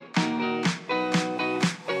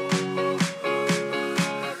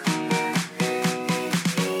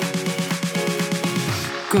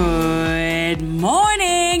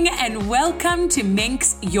Welcome to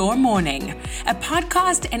Minx Your Morning, a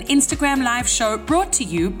podcast and Instagram live show brought to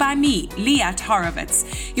you by me, Liat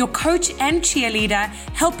Horowitz, your coach and cheerleader,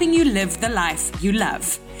 helping you live the life you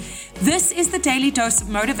love. This is the daily dose of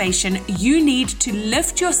motivation you need to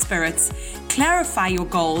lift your spirits, clarify your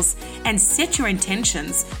goals, and set your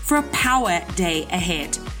intentions for a power day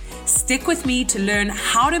ahead. Stick with me to learn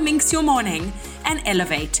how to minx your morning and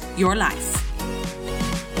elevate your life.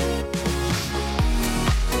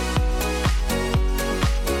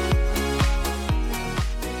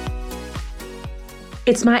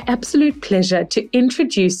 It's my absolute pleasure to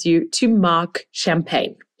introduce you to Marc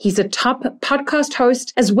Champagne. He's a top podcast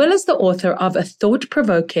host as well as the author of a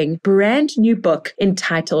thought-provoking brand new book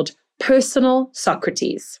entitled Personal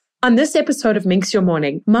Socrates. On this episode of Minx Your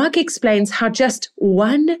Morning, Marc explains how just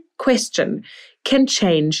one question can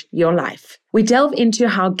change your life. We delve into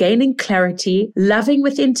how gaining clarity, loving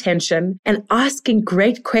with intention, and asking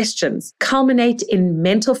great questions culminate in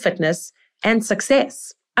mental fitness and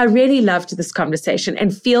success. I really loved this conversation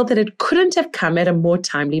and feel that it couldn't have come at a more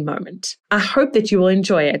timely moment. I hope that you will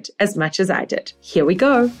enjoy it as much as I did. Here we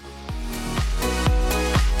go.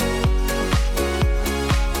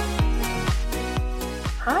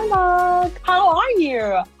 Hi, Marc. How are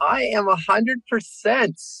you? I am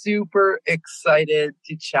 100% super excited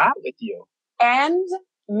to chat with you. And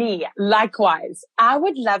me, likewise. I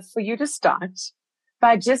would love for you to start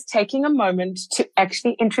by just taking a moment to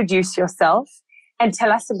actually introduce yourself and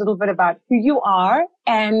tell us a little bit about who you are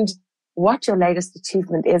and what your latest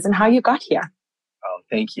achievement is and how you got here. Oh,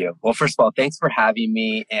 thank you. Well, first of all, thanks for having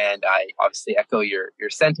me. And I obviously echo your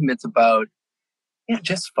sentiments about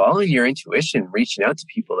just following your intuition, reaching out to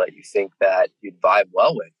people that you think that you'd vibe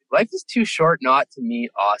well with. Life is too short not to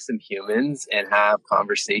meet awesome humans and have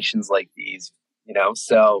conversations like these,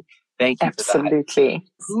 so thank you for that. Absolutely.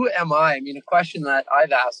 Who am I? I mean, a question that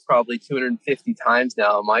I've asked probably 250 times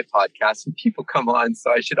now on my podcast when people come on.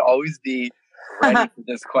 So I should always be ready for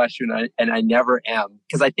this question. And I never am,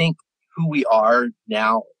 because I think who we are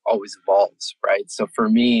now always evolves, right? So for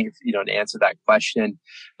me, to answer that question,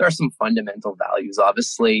 there are some fundamental values,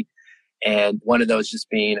 obviously. And one of those just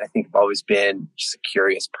being, I think I've always been just a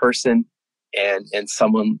curious person and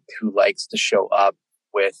someone who likes to show up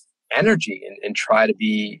with energy and try to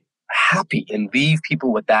be happy and leave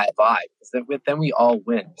people with that vibe, because then we all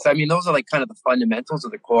win. So, I mean, those are like kind of the fundamentals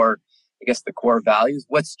of the core values.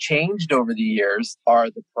 What's changed over the years are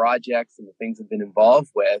the projects and the things I've been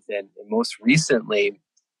involved with. And most recently,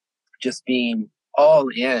 just being all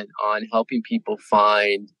in on helping people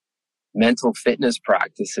find mental fitness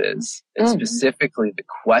practices and specifically the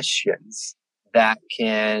questions that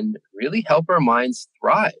can really help our minds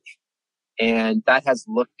thrive. And that has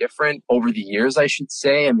looked different over the years, I should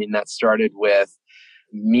say. I mean, that started with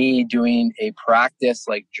me doing a practice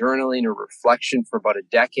like journaling or reflection for about a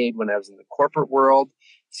decade when I was in the corporate world,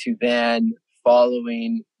 to then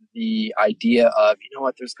following the idea of,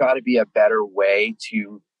 there's got to be a better way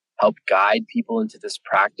to help guide people into this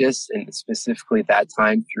practice. And specifically at that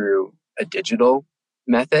time through a digital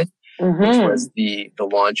method, which was the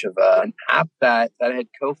launch of an app that I had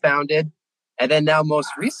co-founded. And then now most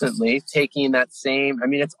recently taking that same,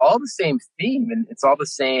 it's all the same theme and it's all the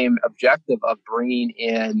same objective of bringing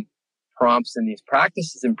in prompts in these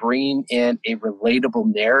practices and bringing in a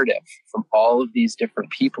relatable narrative from all of these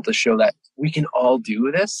different people to show that we can all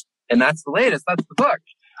do this. And that's the latest. That's the book,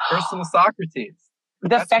 Personal Socrates.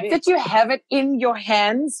 The fact that you have it in your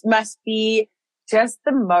hands must be just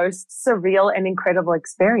the most surreal and incredible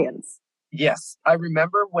experience. Yes. I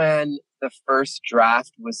remember when the first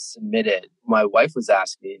draft was submitted, my wife was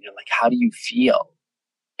asking me, how do you feel?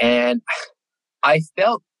 And I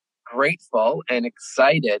felt grateful and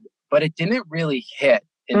excited, but it didn't really hit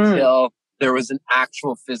until there was an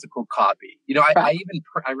actual physical copy. I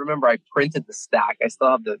remember I printed the stack. I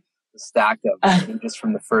still have the stack of just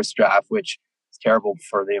from the first draft, which is terrible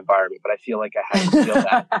for the environment, but I feel like I had to feel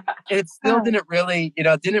that. And it still didn't really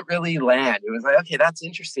land. It was like, okay, that's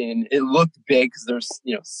interesting. And it looked big because there's,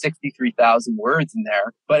 63,000 words in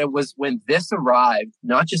there. But it was when this arrived,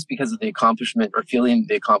 not just because of the accomplishment or feeling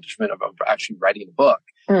the accomplishment of actually writing the book,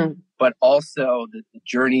 but also the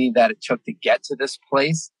journey that it took to get to this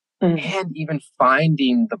place, and even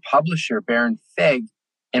finding the publisher, Baron Fig,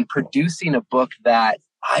 and producing a book that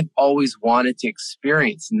I've always wanted to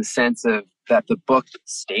experience, in the sense of that the book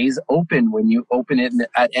stays open when you open it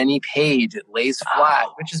at any page. It lays flat,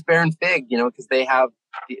 which is Baron Fig, because they have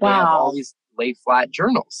all these lay flat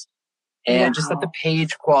journals. And just that the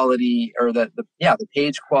page quality or the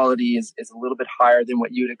page quality is a little bit higher than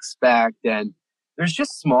what you'd expect. And there's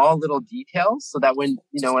just small little details so that when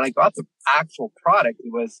I got the actual product,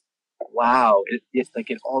 it was Wow. It's like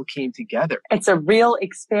it all came together. It's a real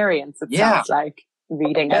experience, it sounds like,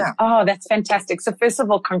 reading it. Oh, that's fantastic. So first of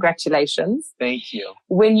all, congratulations. Thank you.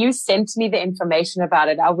 When you sent me the information about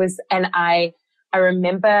it, I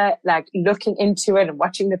remember like looking into it and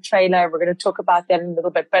watching the trailer. We're going to talk about that in a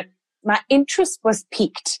little bit, but my interest was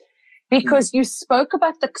piqued because you spoke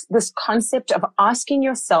about this concept of asking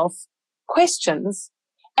yourself questions,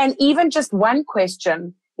 and even just one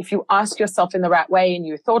question, if you ask yourself in the right way and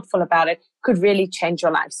you're thoughtful about it, could really change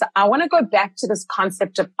your life. So I want to go back to this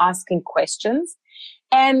concept of asking questions.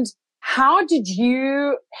 And how did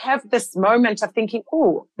you have this moment of thinking,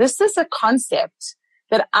 oh, this is a concept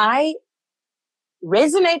that I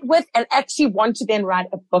resonate with and actually want to then write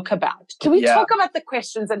a book about? Can we talk about the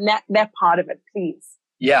questions and that part of it, please?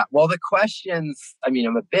 Yeah, well, the questions, I mean,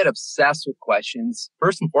 I'm a bit obsessed with questions,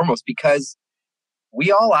 first and foremost, because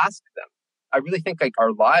we all ask them. I really think like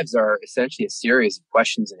our lives are essentially a series of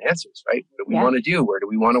questions and answers, right? What do we want to do? Where do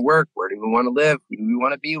we want to work? Where do we want to live? Who do we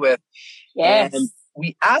want to be with? Yes. And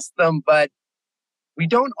we ask them, but we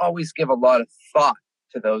don't always give a lot of thought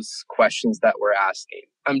to those questions that we're asking.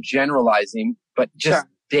 I'm generalizing, but just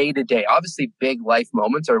day to day. Obviously, big life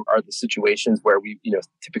moments are the situations where we,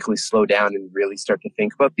 typically slow down and really start to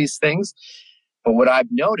think about these things. But what I've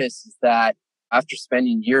noticed is that after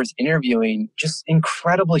spending years interviewing just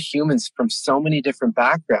incredible humans from so many different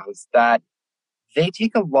backgrounds, that they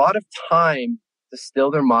take a lot of time to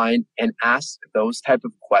still their mind and ask those type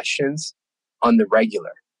of questions on the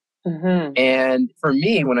regular. Mm-hmm. And for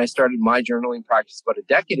me, when I started my journaling practice about a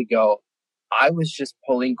decade ago, I was just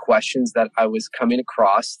pulling questions that I was coming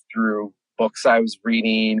across through books I was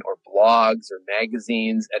reading or blogs or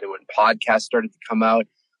magazines. And when podcasts started to come out,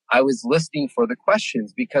 I was listening for the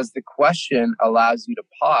questions, because the question allows you to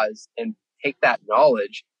pause and take that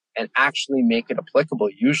knowledge and actually make it applicable,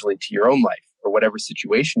 usually to your own life or whatever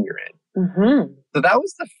situation you're in. Mm-hmm. So that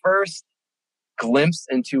was the first glimpse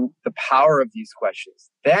into the power of these questions.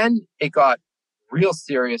 Then it got real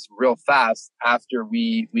serious real fast after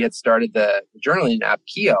we had started the journaling app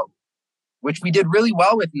Kio, which we did really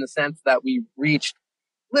well with, in the sense that we reached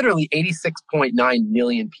literally 86.9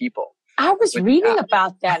 million people. I was reading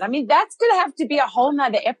about that. I mean, that's going to have to be a whole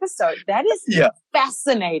nother episode. That is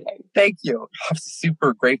fascinating. Thank you. I'm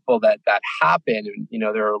super grateful that happened. And,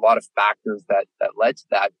 there are a lot of factors that led to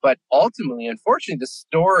that. But ultimately, unfortunately, the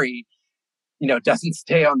story, doesn't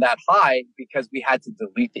stay on that high, because we had to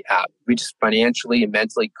delete the app. We just financially and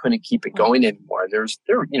mentally couldn't keep it going anymore. There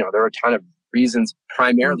are a ton of reasons,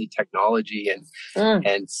 primarily technology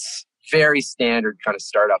and very standard kind of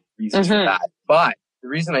startup reasons for that. But the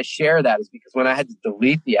reason I share that is because when I had to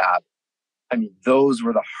delete the app, I mean, those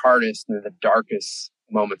were the hardest and the darkest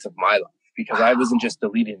moments of my life, because I wasn't just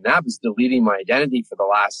deleting an app, I was deleting my identity for the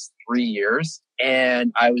last 3 years.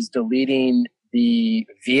 And I was deleting the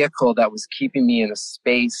vehicle that was keeping me in a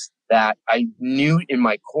space that I knew in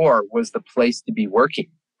my core was the place to be working.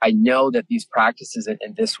 I know that these practices and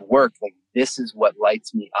this work, like, this is what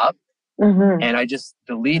lights me up. Mm-hmm. And I just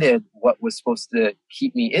deleted what was supposed to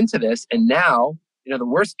keep me into this. And now, the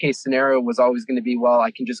worst case scenario was always going to be, well,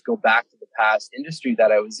 I can just go back to the past industry that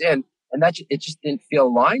I was in. And it just didn't feel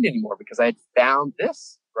aligned anymore, because I had found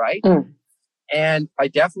this, right? Mm. And I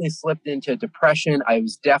definitely slipped into depression. I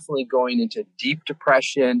was definitely going into deep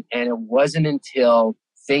depression. And it wasn't until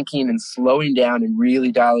thinking and slowing down and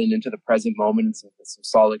really dialing into the present moment and some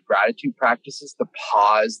solid gratitude practices to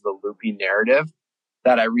pause the looping narrative,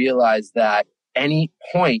 that I realized that any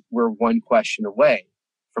point we're one question away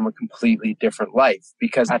from a completely different life.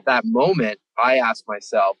 Because at that moment, I asked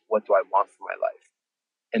myself, what do I want for my life?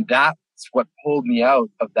 And that's what pulled me out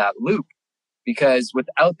of that loop. Because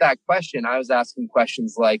without that question, I was asking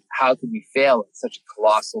questions like, how could we fail at such a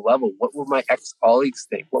colossal level? What will my ex-colleagues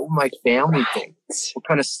think? What will my family think? What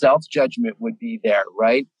kind of self-judgment would be there,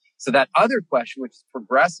 right? So that other question, which is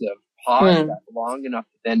progressive, pause that long enough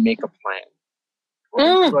to then make a plan.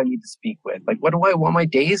 What do I need to speak with? Like, what do I want my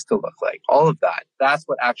days to look like? All of that. That's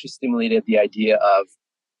what actually stimulated the idea of,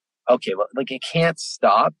 okay, well, like, it can't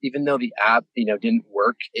stop. Even though the app, didn't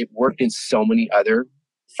work, it worked in so many other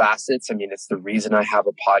facets. I mean, it's the reason I have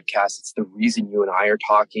a podcast. It's the reason you and I are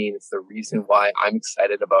talking. It's the reason why I'm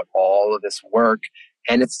excited about all of this work.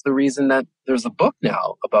 And it's the reason that there's a book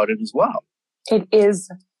now about it as well. It is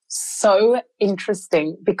so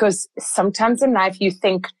interesting, because sometimes in life you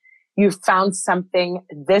think you found something,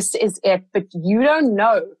 this is it, but you don't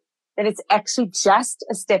know that it's actually just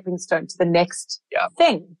a stepping stone to the next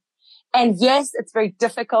thing. And yes, it's very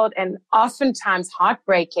difficult and oftentimes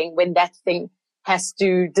heartbreaking when that thing has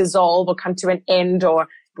to dissolve or come to an end, or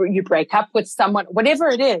you break up with someone, whatever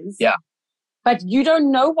it is. Yeah. but you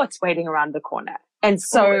don't know what's waiting around the corner. And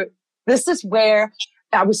so this is where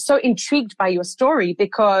I was so intrigued by your story,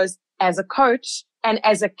 because as a coach and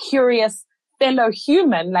as a curious fellow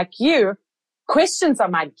human like you, questions are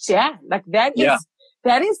my jam. Like that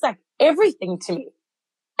is like everything to me.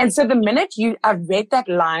 And so the minute I read that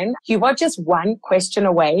line, you are just one question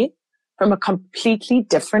away from a completely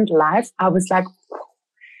different life. I was like,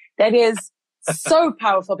 that is so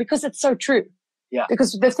powerful, because it's so true. Yeah.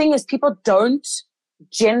 Because the thing is, people don't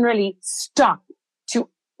generally stop to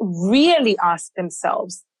really ask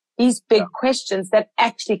themselves these big questions that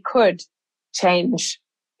actually could change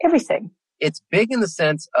everything. It's big in the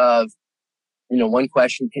sense of, one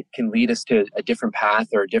question can lead us to a different path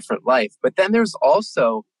or a different life. But then there's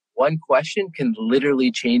also one question can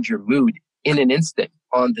literally change your mood in an instant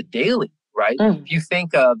on the daily, right? If you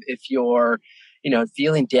think of if you're,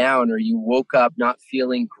 feeling down, or you woke up not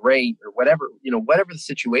feeling great, or whatever the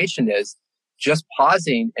situation is, just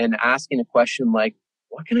pausing and asking a question like,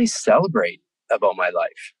 what can I celebrate about my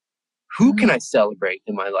life? Who can I celebrate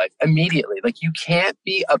in my life immediately? Like, you can't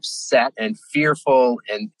be upset and fearful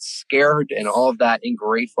and scared and all of that and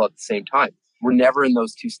grateful at the same time. We're never in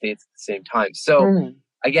those two states at the same time. So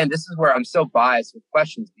again, this is where I'm so biased with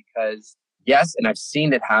questions, because yes, and I've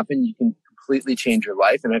seen it happen. You can completely change your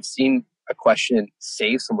life. And I've seen a question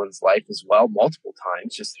save someone's life as well, multiple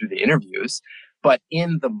times, just through the interviews. But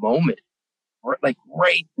in the moment, like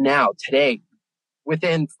right now, today,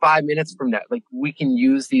 within 5 minutes from now, like, we can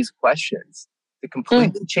use these questions to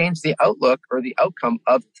completely change the outlook or the outcome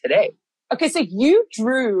of today. Okay, so you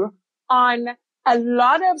drew on a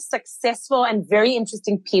lot of successful and very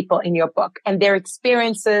interesting people in your book and their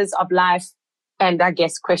experiences of life and, I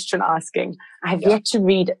guess, question asking. I have yet to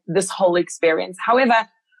read this whole experience. However,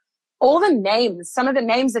 all the names, some of the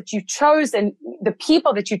names that you chose and the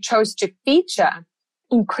people that you chose to feature,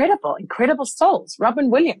 incredible souls. Robin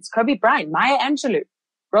Williams, Kobe Bryant, Maya Angelou,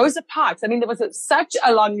 Rosa Parks. I mean, there was such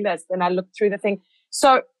a long list when I looked through the thing.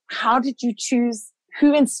 So how did you choose?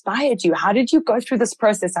 Who inspired you? How did you go through this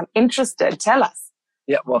process? I'm interested. Tell us.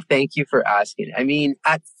 Yeah, well, thank you for asking. I mean,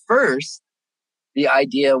 at first, the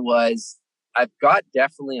idea was I've got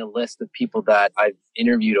definitely a list of people that I've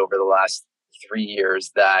interviewed over the last 3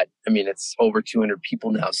 years that, it's over 200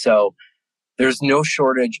 people now. So there's no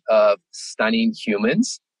shortage of stunning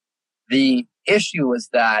humans. The issue was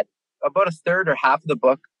that about a third or half of the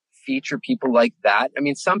book feature people like that.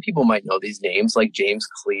 Some people might know these names like James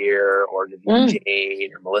Clear or Naveen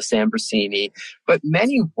Jain or Melissa Ambrosini, but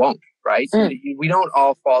many won't, right? We don't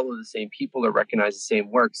all follow the same people or recognize the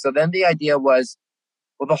same work. So then the idea was,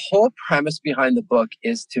 well, the whole premise behind the book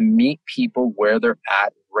is to meet people where they're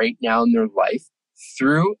at right now in their life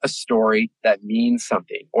through a story that means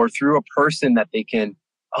something, or through a person that they can,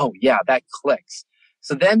 oh yeah, that clicks.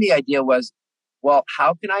 So then the idea was, well,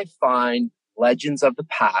 how can I find legends of the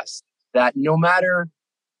past that no matter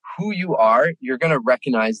who you are, you're going to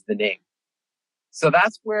recognize the name. So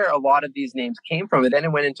that's where a lot of these names came from. And then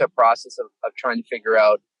it went into a process of trying to figure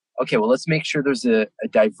out, okay, well, let's make sure there's a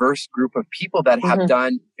diverse group of people that have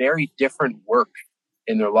done very different work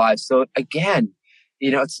in their lives. So again,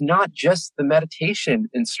 it's not just the meditation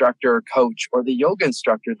instructor or coach or the yoga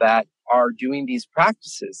instructor that are doing these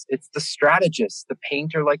practices. It's the strategist, the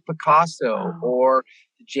painter like Picasso, or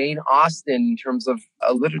Jane Austen in terms of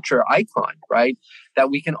a literature icon, right? That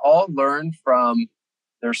we can all learn from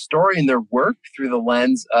their story and their work through the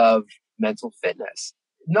lens of mental fitness.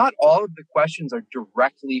 Not all of the questions are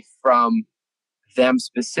directly from them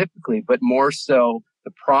specifically, but more so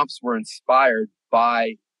the prompts were inspired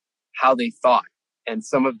by how they thought and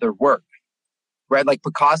some of their work, right? Like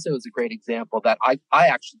Picasso is a great example that I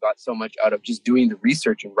actually got so much out of just doing the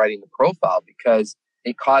research and writing the profile, because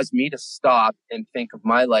it caused me to stop and think of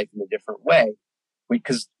my life in a different way.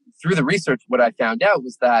 Because through the research, what I found out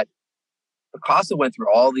was that Picasso went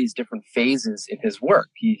through all these different phases in his work.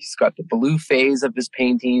 He's got the blue phase of his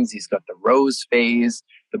paintings. He's got the rose phase.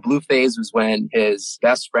 The blue phase was when his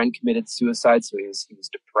best friend committed suicide, so he was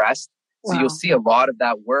depressed. So you'll see a lot of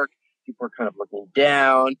that work. People are kind of looking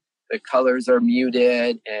down. The colors are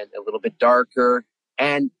muted and a little bit darker.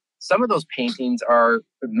 And some of those paintings are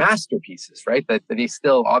masterpieces, right? That they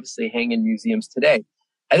still obviously hang in museums today.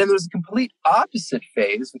 And then there's a complete opposite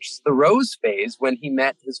phase, which is the rose phase, when he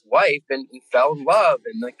met his wife and fell in love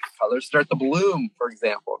and the colors start to bloom, for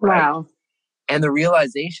example, right? Wow. And the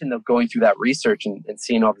realization of going through that research and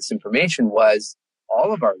seeing all this information was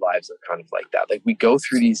all of our lives are kind of like that. Like, we go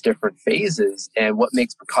through these different phases, and what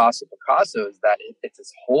makes Picasso is that it's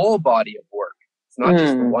his whole body of work. It's not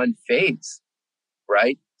just the one phase,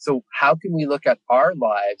 right? So how can we look at our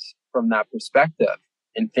lives from that perspective?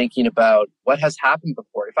 and thinking about what has happened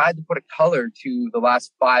before. If I had to put a color to the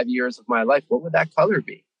last 5 years of my life, what would that color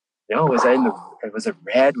be? Was it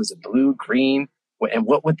red? Was it blue, green? And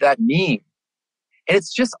what would that mean? And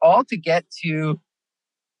it's just all to get to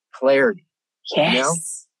clarity.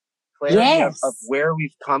 Yes. Clarity of where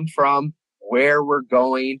we've come from, where we're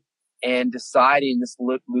going, and deciding, this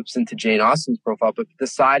loops into Jane Austen's profile, but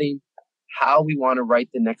deciding how we want to write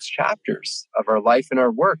the next chapters of our life and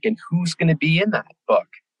our work and who's going to be in that book,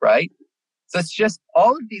 right? So it's just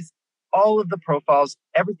all of the profiles,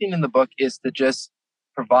 everything in the book is to just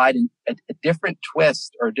provide a different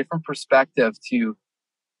twist or a different perspective to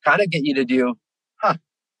kind of get you to do, I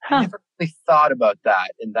never really thought about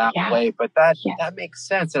that in that way, but that makes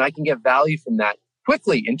sense. And I can get value from that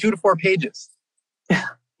quickly in 2 to 4 pages.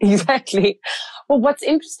 Exactly. Well, what's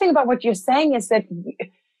interesting about what you're saying is that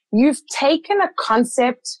you've taken a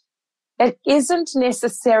concept that isn't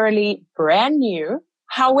necessarily brand new.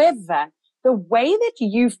 However, the way that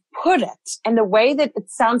you've put it and the way that it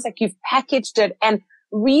sounds like you've packaged it and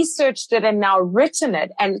researched it and now written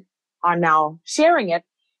it and are now sharing it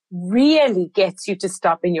really gets you to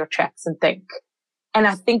stop in your tracks and think. And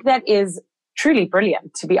I think that is truly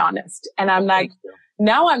brilliant, to be honest. And I'm like,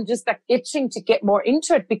 now I'm just like itching to get more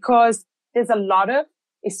into it because there's a lot of,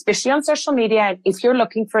 especially on social media, and if you're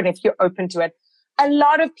looking for it, if you're open to it, a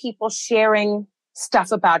lot of people sharing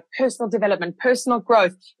stuff about personal development, personal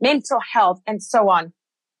growth, mental health, and so on.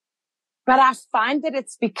 But I find that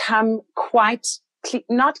it's become quite,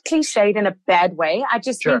 not cliched in a bad way. I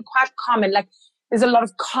just think quite common. Like there's a lot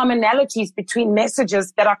of commonalities between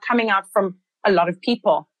messages that are coming out from a lot of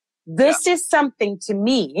people. This is something to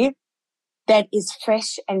me that is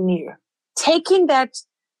fresh and new. Taking that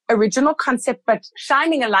original concept, but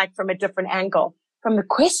shining a light from a different angle, from the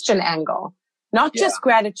question angle, not just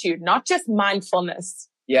gratitude, not just mindfulness.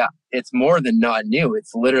 Yeah, it's more than not new.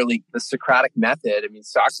 It's literally the Socratic method. I mean,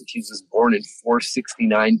 Socrates was born in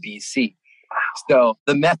 469 BC. So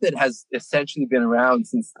the method has essentially been around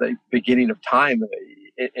since the beginning of time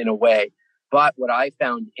in a way. But what I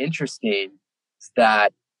found interesting is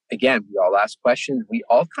that, again, we all ask questions. We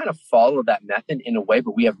all kind of follow that method in a way,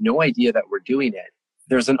 but we have no idea that we're doing it.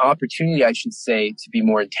 There's an opportunity, I should say, to be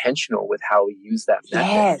more intentional with how we use that method.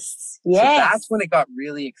 Yes. So that's when it got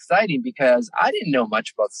really exciting because I didn't know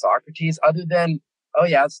much about Socrates other than,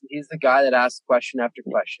 he's the guy that asks question after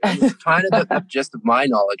question. It was kind of the gist of my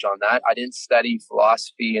knowledge on that. I didn't study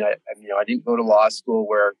philosophy and I didn't go to law school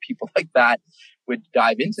where people like that would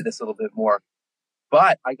dive into this a little bit more.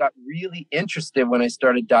 But I got really interested when I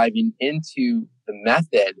started diving into the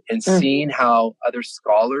method and seeing how other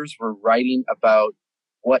scholars were writing about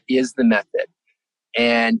what is the method.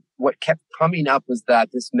 And what kept coming up was that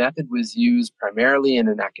this method was used primarily in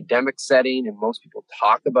an academic setting, and most people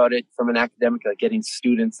talk about it from an academic, like getting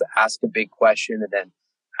students to ask a big question and then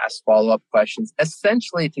ask follow-up questions,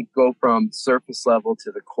 essentially to go from surface level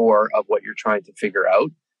to the core of what you're trying to figure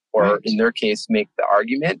out, or in their case, make the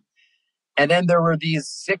argument. And then there were these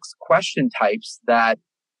 6 question types that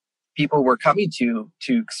people were coming to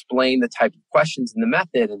explain the type of questions in the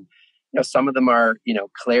method. And some of them are,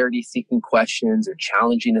 clarity-seeking questions or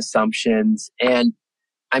challenging assumptions. And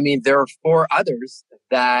I mean, there are 4 others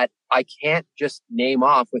that I can't just name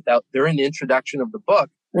off they're in the introduction of the book,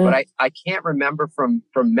 but I can't remember from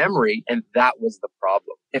memory. And that was the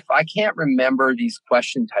problem. If I can't remember these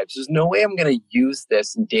question types, there's no way I'm going to use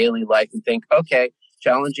this in daily life and think, okay,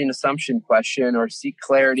 challenging assumption question or seek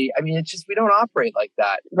clarity. I mean, it's just, we don't operate like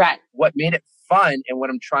that. Right. What made it fun and what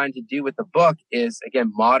I'm trying to do with the book is,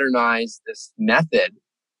 again, modernize this method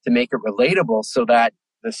to make it relatable so that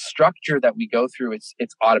the structure that we go through,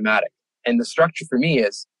 it's automatic. And the structure for me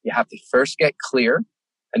is you have to first get clear,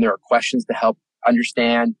 and there are questions to help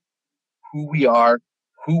understand who we are,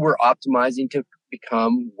 who we're optimizing to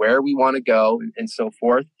become, where we want to go, and so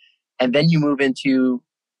forth. And then you move into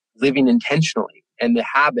living intentionally and the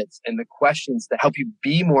habits and the questions that help you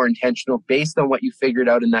be more intentional based on what you figured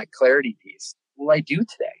out in that clarity piece. What will I do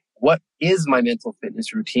today? What is my mental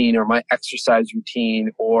fitness routine or my exercise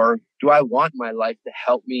routine? Or do I want my life to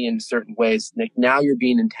help me in certain ways? Like, now you're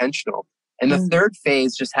being intentional. And the third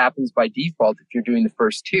phase just happens by default if you're doing the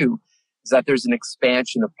first 2, is that there's an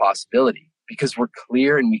expansion of possibility because we're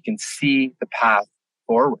clear and we can see the path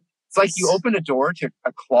forward. It's like you open a door to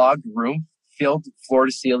a clogged room filled floor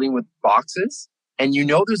to ceiling with boxes, and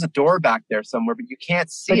there's a door back there somewhere, but you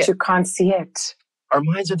can't see it. But you can't see it. Our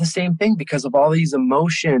minds are the same thing because of all these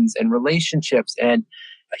emotions and relationships and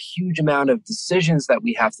a huge amount of decisions that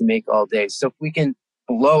we have to make all day. So if we can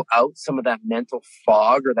blow out some of that mental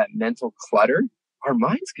fog or that mental clutter, our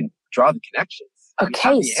minds can draw the connections.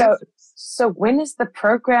 Okay, so when is the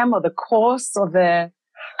program or the course or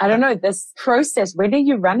this process? When are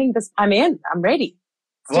you running this? I'm ready.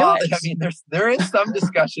 Well, I mean, there is some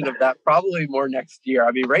discussion of that, probably more next year.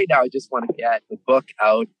 I mean, right now, I just want to get the book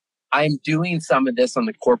out. I'm doing some of this on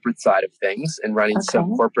the corporate side of things and running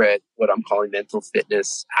some corporate, what I'm calling mental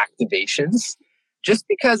fitness activations. Just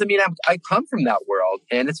because, I mean, I come from that world,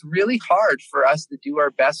 and it's really hard for us to do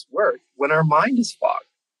our best work when our mind is fogged.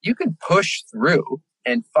 You can push through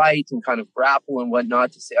and fight and kind of grapple and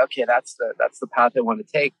whatnot to say, okay, that's the path I want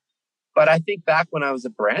to take. But I think back when I was a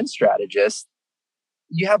brand strategist,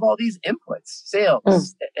 you have all these inputs,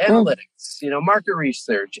 sales, analytics, market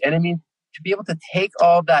research. And I mean, to be able to take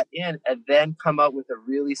all that in and then come up with a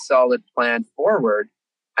really solid plan forward,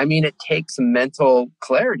 I mean, it takes mental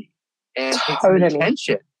clarity and takes some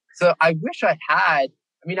intention. So I wish I had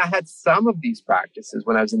some of these practices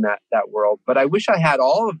when I was in that world, but I wish I had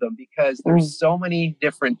all of them because there's so many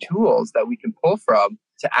different tools that we can pull from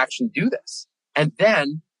to actually do this. And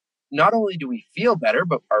then not only do we feel better,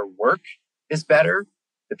 but our work is better.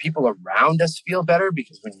 The people around us feel better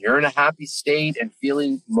because when you're in a happy state and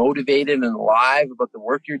feeling motivated and alive about the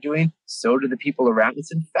work you're doing, so do the people around.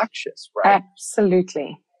 It's infectious, right?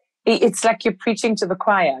 Absolutely. It's like you're preaching to the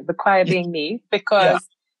choir being me, because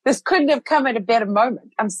this couldn't have come at a better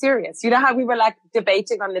moment. I'm serious. You know how we were like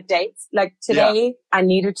debating on the dates? Like today, I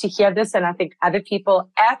needed to hear this, and I think other people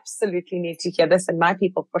absolutely need to hear this, and my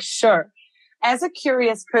people for sure. As a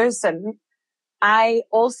curious person, I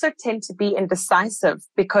also tend to be indecisive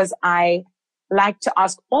because I like to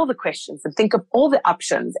ask all the questions and think of all the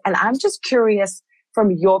options. And I'm just curious from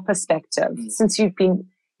your perspective, since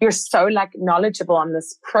you're so like knowledgeable on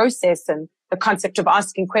this process and the concept of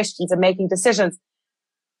asking questions and making decisions.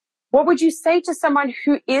 What would you say to someone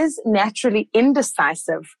who is naturally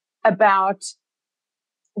indecisive about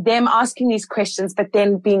them asking these questions, but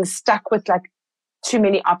then being stuck with like too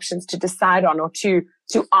many options to decide on or to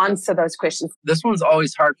answer those questions? This one's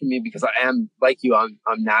always hard for me because I am like you.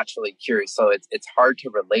 I'm naturally curious, so it's hard to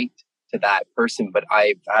relate to that person. But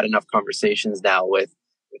I've had enough conversations now with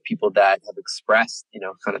people that have expressed,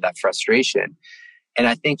 kind of that frustration. And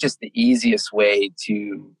I think just the easiest way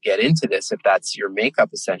to get into this, if that's your makeup,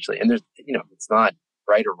 essentially, and there's, it's not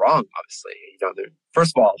right or wrong, obviously.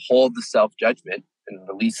 First of all, hold the self-judgment and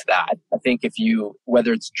release that. I think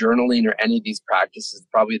whether it's journaling or any of these practices,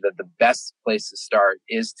 probably the best place to start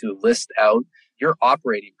is to list out your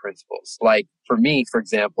operating principles. Like for me, for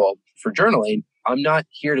example, for journaling, I'm not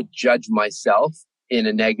here to judge myself in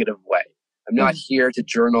a negative way. I'm not here to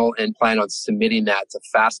journal and plan on submitting that to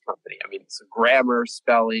Fast Company. I mean, it's grammar,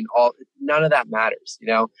 spelling, none of that matters.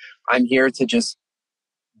 I'm here to just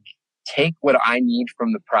take what I need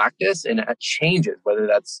from the practice and change it, whether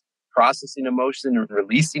that's processing emotion or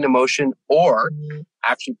releasing emotion, or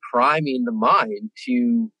actually priming the mind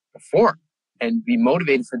to perform and be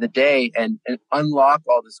motivated for the day and unlock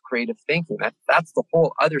all this creative thinking. That's the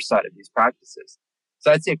whole other side of these practices.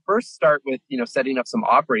 So I'd say first start with, setting up some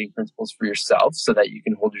operating principles for yourself so that you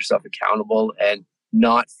can hold yourself accountable and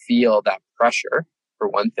not feel that pressure, for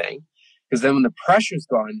one thing. Because then when the pressure's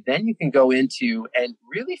gone, then you can go into and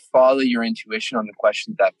really follow your intuition on the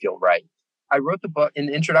questions that feel right. I wrote the book. In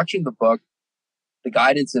the introduction to the book, the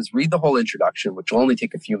guidance is read the whole introduction, which will only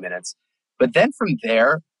take a few minutes. But then from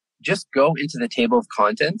there, just go into the table of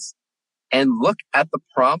contents and look at the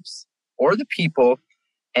prompts or the people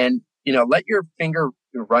and, let your finger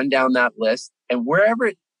run down that list. And wherever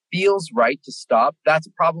it feels right to stop, that's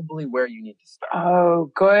probably where you need to start.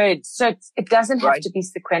 Oh, good. So it doesn't have to be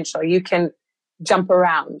sequential. You can jump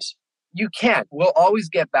around. You can. We'll always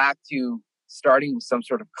get back to starting with some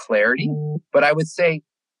sort of clarity, but I would say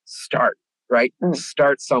start, right?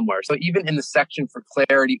 Start somewhere. So even in the section for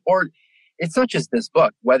clarity, or it's not just this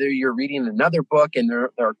book, whether you're reading another book and there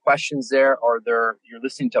are questions there, or you're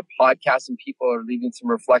listening to podcasts and people are leaving some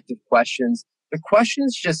reflective questions. The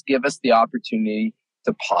questions just give us the opportunity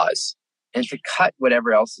to pause and to cut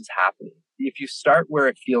whatever else is happening. If you start where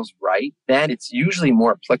it feels right, then it's usually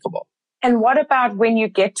more applicable. And what about when you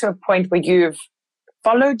get to a point where you've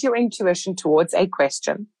followed your intuition towards a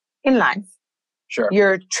question in life? Sure.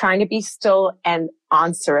 You're trying to be still and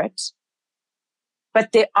answer it.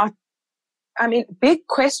 But there are, big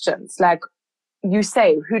questions like you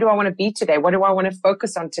say, who do I want to be today? What do I want to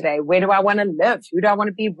focus on today? Where do I want to live? Who do I want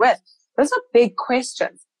to be with? Those are big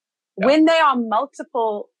questions. Yeah. When there are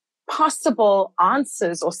multiple possible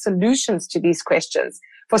answers or solutions to these questions,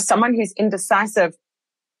 for someone who's indecisive,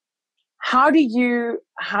 how do you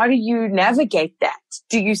navigate that?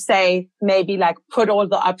 Do you say maybe like put all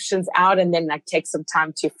the options out and then like take some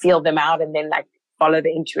time to feel them out and then like follow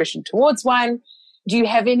the intuition towards one? do you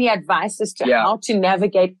have any advice as to how to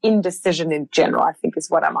navigate indecision in general, I think is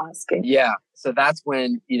what I'm asking. Yeah. So that's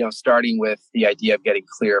when, starting with the idea of getting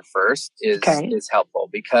clear first is helpful,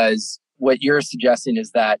 because what you're suggesting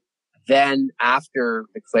is that then after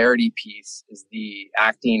the clarity piece is the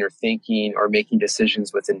acting or thinking or making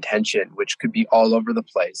decisions with intention, which could be all over the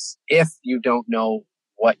place if you don't know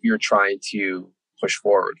what you're trying to push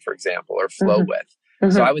forward, for example, or flow with.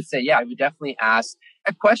 Mm-hmm. So I would say, I would definitely ask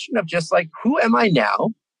a question of just like, who am I now?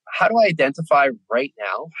 How do I identify right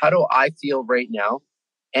now? How do I feel right now?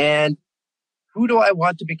 And who do I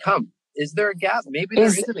want to become? Is there a gap? Maybe there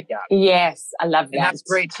isn't a gap. Yes, I love that. And that's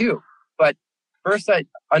great too. But first,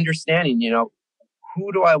 understanding,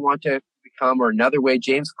 who do I want to become? Or another way,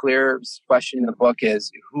 James Clear's question in the book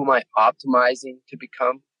is, who am I optimizing to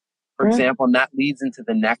become? For example, and that leads into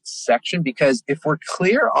the next section, because if we're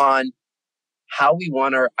clear on how we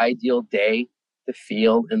want our ideal day to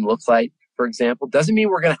feel and look like, for example, doesn't mean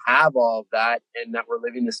we're going to have all of that and that we're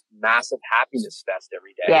living this massive happiness fest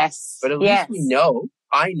every day. Yes. But at least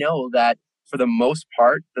I know that for the most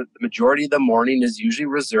part, the majority of the morning is usually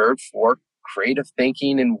reserved for creative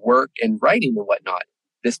thinking and work and writing and whatnot.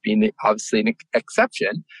 This being obviously an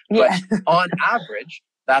exception, but on average,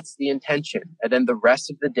 that's the intention. And then the rest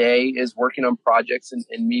of the day is working on projects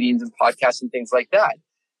and meetings and podcasts and things like that.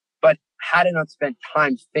 But had I not spent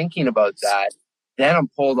time thinking about that, then I'm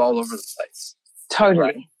pulled all over the place. Totally.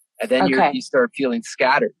 Right? And then you start feeling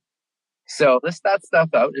scattered. So list that stuff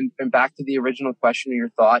out and back to the original question of your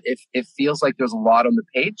thought. If it feels like there's a lot on the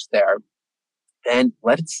page there, then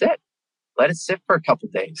let it sit. Let it sit for a couple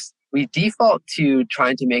of days. We default to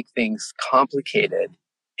trying to make things complicated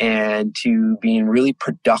and to being really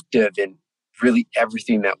productive in really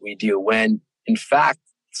everything that we do, when in fact,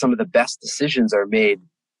 some of the best decisions are made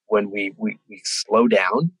when we slow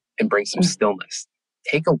down and bring some stillness.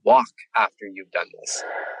 Take a walk after you've done this,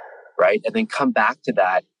 right? And then come back to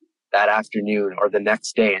that afternoon or the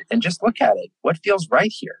next day and just look at it. What feels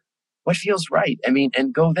right here? What feels right? I mean,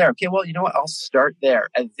 and go there. Okay, well, you know what? I'll start there.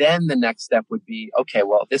 And then the next step would be, okay,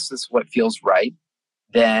 well, this is what feels right.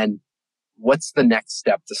 Then what's the next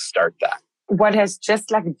step to start that? What has just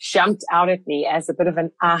like jumped out at me as a bit of an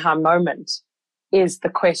aha moment is the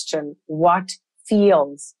question, what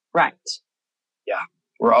feels right? Yeah,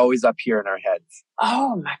 we're always up here in our heads.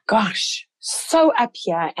 Oh my gosh, so up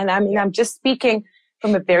here. And I mean, I'm just speaking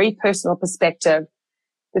from a very personal perspective.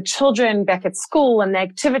 The children back at school and the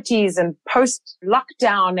activities and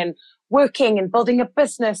post-lockdown and working and building a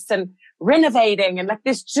business and renovating. And like,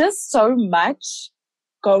 there's just so much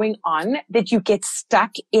going on that you get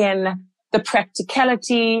stuck in the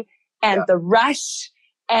practicality and the rush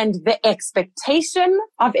and the expectation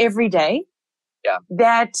of every day. Yeah.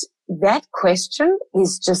 That question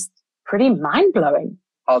is just pretty mind-blowing.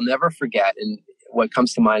 I'll never forget, and what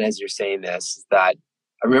comes to mind as you're saying this is that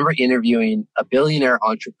I remember interviewing a billionaire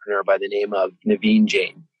entrepreneur by the name of Naveen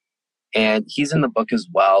Jain. And he's in the book as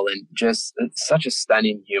well, and just such a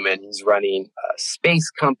stunning human. He's running a space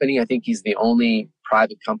company. I think he's the only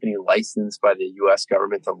private company licensed by the US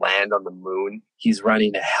government to land on the moon. He's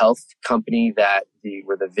running a health company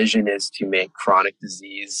where the vision is to make chronic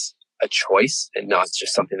disease a choice and not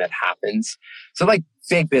just something that happens. So like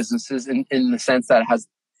big businesses in the sense that it has,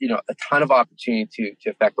 a ton of opportunity to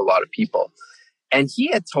affect a lot of people. And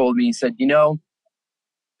he had told me, he said,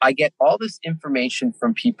 I get all this information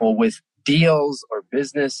from people with deals or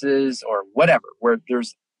businesses or whatever, where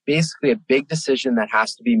there's basically a big decision that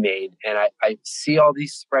has to be made. And I see all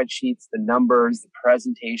these spreadsheets, the numbers, the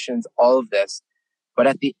presentations, all of this. But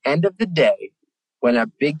at the end of the day, when a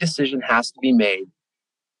big decision has to be made,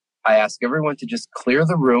 I ask everyone to just clear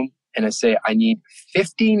the room and I say, I need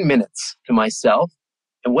 15 minutes to myself.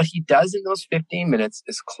 And what he does in those 15 minutes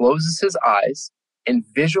is closes his eyes and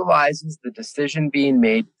visualizes the decision being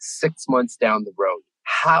made 6 months down the road.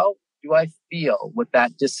 How do I feel with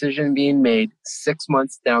that decision being made 6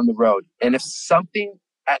 months down the road? And if something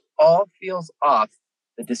at all feels off,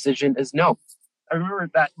 the decision is no. I remember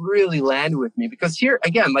that really landed with me, because here,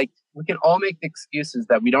 again, like we can all make the excuses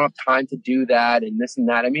that we don't have time to do that and this and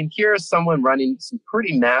that. I mean, here is someone running some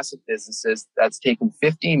pretty massive businesses that's taken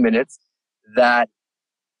 15 minutes that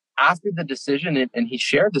after the decision, and he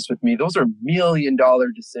shared this with me, those are $1 million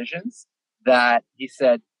decisions that he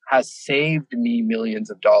said has saved me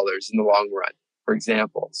millions of dollars in the long run, for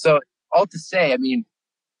example. So all to say, I mean,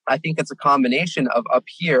 I think it's a combination of up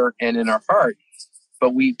here and in our heart,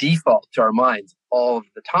 but we default to our minds all of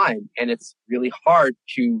the time. And it's really hard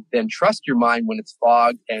to then trust your mind when it's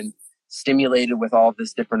fogged and stimulated with all of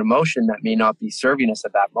this different emotion that may not be serving us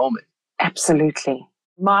at that moment. Absolutely.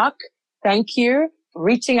 Mark, thank you for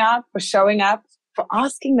reaching out, for showing up. for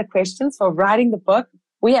asking the questions, for writing the book.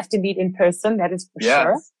 We have to meet in person. That is for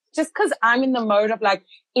sure. Just because I'm in the mode of like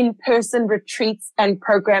in-person retreats and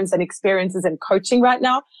programs and experiences and coaching right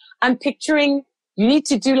now, I'm picturing you need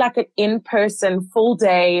to do like an in-person full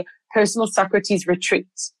day personal Socrates retreat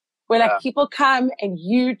where like people come and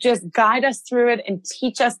you just guide us through it and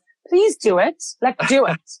teach us. Please do it. Like do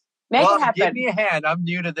it. Make it happen. Give me a hand. I'm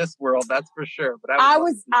new to this world, that's for sure. But I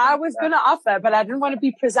was going to offer, but I didn't want to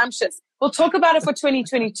be presumptuous. We'll talk about it for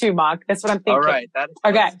 2022, Mark. That's what I'm thinking. All right. Okay.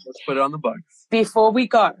 Let's put it on the books. Before we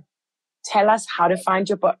go, tell us how to find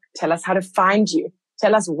your book. Tell us how to find you.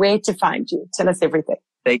 Tell us where to find you. Tell us everything.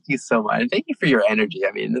 Thank you so much. And thank you for your energy.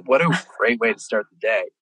 I mean, what a great way to start the day.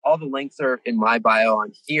 All the links are in my bio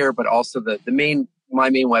on here, but also my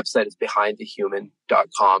main website is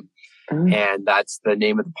behindthehuman.com. And that's the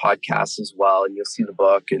name of the podcast as well. And you'll see the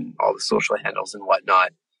book and all the social handles and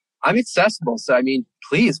whatnot. I'm accessible. So, I mean,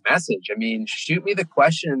 please message. I mean, shoot me the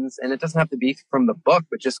questions. And it doesn't have to be from the book,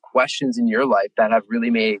 but just questions in your life that have really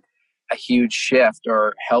made a huge shift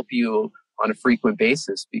or help you on a frequent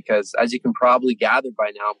basis. Because as you can probably gather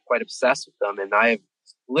by now, I'm quite obsessed with them. And I have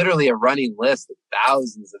literally a running list of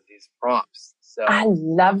thousands of these prompts. So I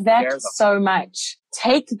love that so much.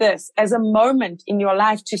 Take this as a moment in your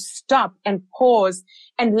life to stop and pause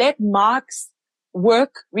and let Mark's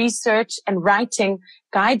work, research, and writing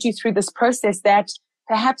guide you through this process that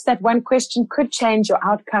perhaps that one question could change your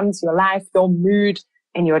outcomes, your life, your mood,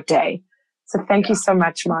 and your day. So thank you so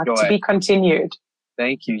much, Mark. To be continued.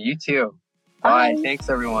 Thank you. You too. Bye. Thanks,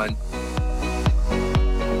 everyone.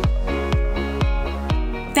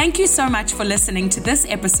 Thank you so much for listening to this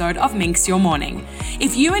episode of Minx Your Morning.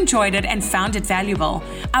 If you enjoyed it and found it valuable,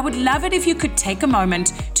 I would love it if you could take a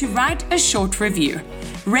moment to write a short review.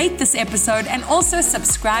 Rate this episode and also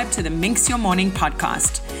subscribe to the Minx Your Morning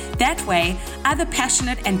podcast. That way, other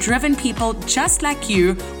passionate and driven people just like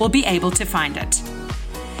you will be able to find it.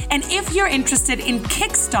 And if you're interested in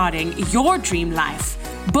kickstarting your dream life,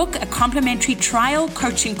 book a complimentary trial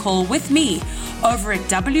coaching call with me over at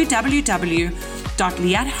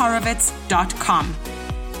www.liathorowitz.com.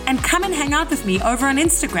 And come and hang out with me over on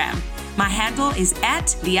Instagram. My handle is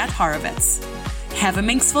 @LiatHorowitz. Have a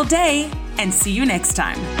Minxful day and see you next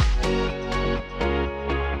time.